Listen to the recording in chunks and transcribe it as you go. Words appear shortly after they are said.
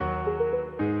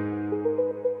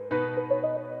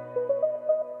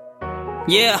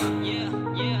Yeah.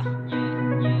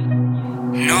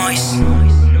 Noise.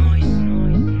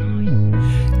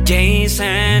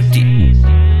 Jsanti.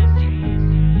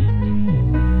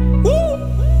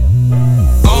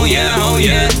 Oh yeah, oh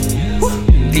yeah.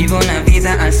 Vivo la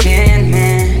vida al 100,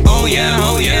 man. Oh yeah,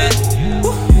 oh yeah.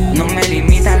 No me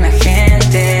limita la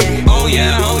gente. Oh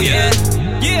yeah, oh yeah.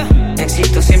 Yeah.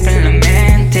 Éxito siempre en la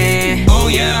mente. Oh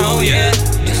yeah, oh yeah.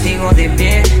 Yo sigo de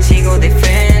pie, sigo de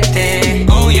frente.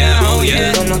 Oh yeah, oh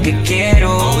yeah. Todo lo que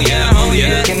quiero. Oh yeah, oh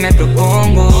yeah. Lo que me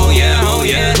propongo. Oh yeah, oh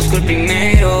yeah. Busco el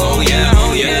primero. Oh yeah,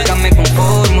 oh yeah. Nunca me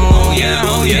conformo. Oh yeah,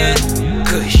 oh yeah.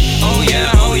 Kush. Oh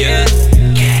yeah, oh yeah.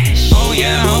 Cash. Oh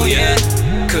yeah, oh yeah.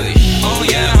 Kush. Oh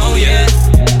yeah, oh yeah.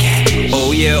 Cash.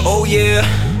 Oh yeah, oh yeah.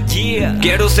 Yeah.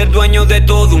 Quiero ser dueño de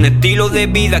todo, un estilo de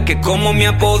vida que como mi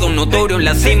apodo, notorio en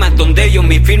las cimas donde yo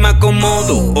mi firma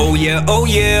acomodo. Oh yeah, oh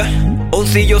yeah. Oh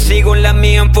si yo sigo en la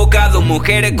mía enfocado,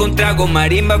 mujeres con trago,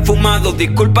 marimba fumado.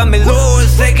 Discúlpame Lord,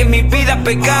 sé que mi vida es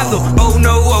pecado. Oh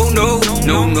no, no,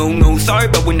 no, no, sorry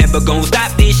but we never gon'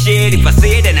 stop this shit. If I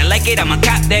see it and I like it, I'ma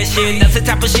cop that shit. That's the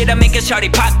type of shit I make a shawty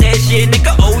pop that shit.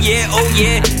 Nigga, oh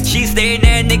yeah, she stay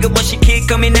there, nigga, when she keep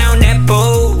coming down that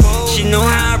pole. She know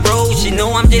how I roll, she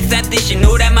know I'm Jsanti, she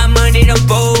know that my money don't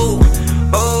fold.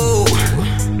 Oh,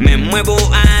 me muevo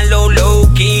a lo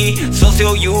low-key,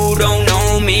 socio, you don't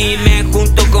know me. Me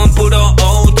junto con puros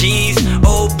OGs,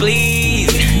 oh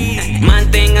please.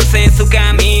 Manténgase en su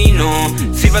camino,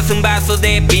 sírvase un vaso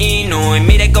de vino y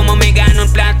mire cómo me gano el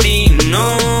platino.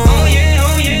 Oh yeah,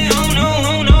 oh no,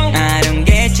 oh no. I don't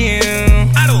get you.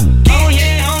 I don't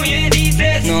get oh yeah,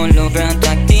 dices. No logro tu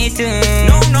actitud.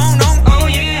 No. Oh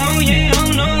yeah, oh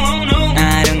no.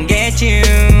 I don't get you.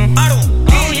 I don't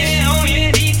oh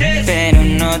yeah, dices. Pero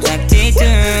no tu actitud.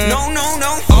 No.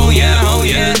 Oh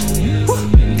yeah.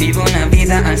 Vivo la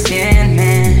vida al 100,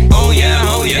 man. Oh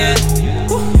yeah.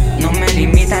 No me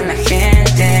limita la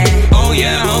gente. Oh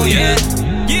yeah.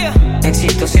 Yeah.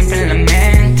 Éxito siempre en la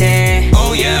mente.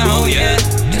 Oh yeah.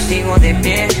 Yo sigo de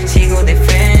pie, sigo de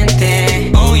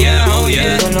frente. Oh yeah.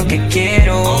 Todo lo que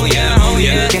quiero. Oh yeah.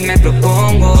 Lo que me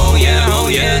propongo. Oh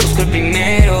yeah. Busco el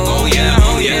primero. Oh yeah.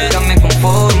 Nunca me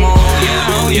conformo.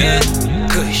 Oh yeah.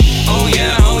 Kush. Oh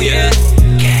yeah.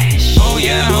 Cash. Oh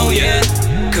yeah.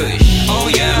 Kush. Oh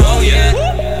yeah.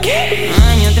 Cash.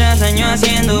 Año tras año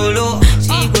haciéndolo,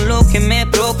 sigo lo que me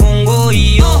propongo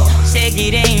y yo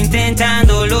seguiré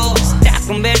intentándolo hasta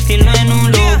convertirlo en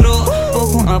un logro.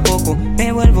 Poco a poco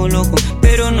me vuelvo loco,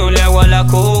 pero no le hago a la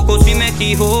coco. Si me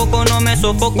equivoco no me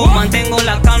sofoco, mantengo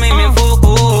la calma y me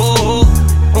enfoco.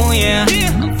 Oh yeah,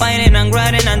 I'm fighting and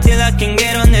grinding until I can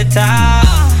get on the top.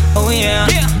 Oh yeah,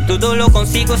 todo lo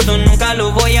consigo, eso nunca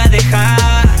lo voy a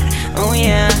dejar. Oh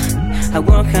yeah, I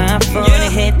work hard for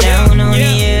it, head down on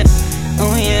it.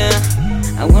 Oh yeah,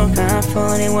 I work hard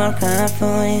for it,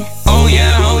 Oh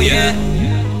yeah.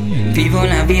 Vivo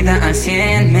la vida al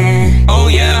 100, man. Oh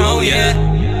yeah.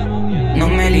 No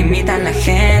me limita la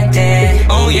gente.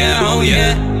 Oh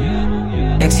yeah.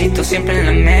 Éxito siempre en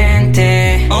la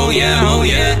mente. Oh yeah.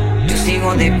 Yo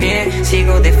sigo de pie,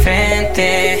 sigo de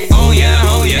frente. Oh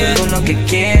yeah. Todo lo que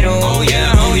quiero. Oh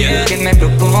yeah. Lo que me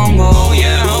propongo. Oh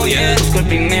yeah. Busco el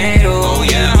primero. Oh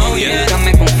yeah. Nunca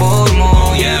me conformo.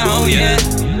 Oh yeah.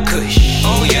 Kush.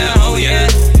 Oh yeah.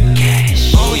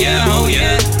 Cash. Oh yeah.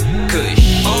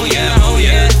 Kush. Oh yeah.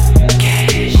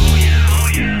 Cash.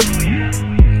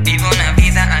 Vivo la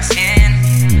vida al 100.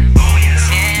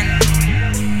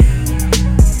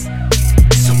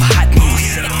 Supahot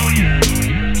music.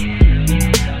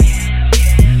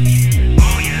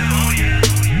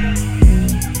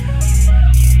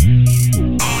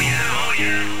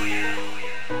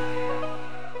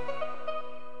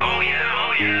 Oh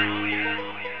yeah.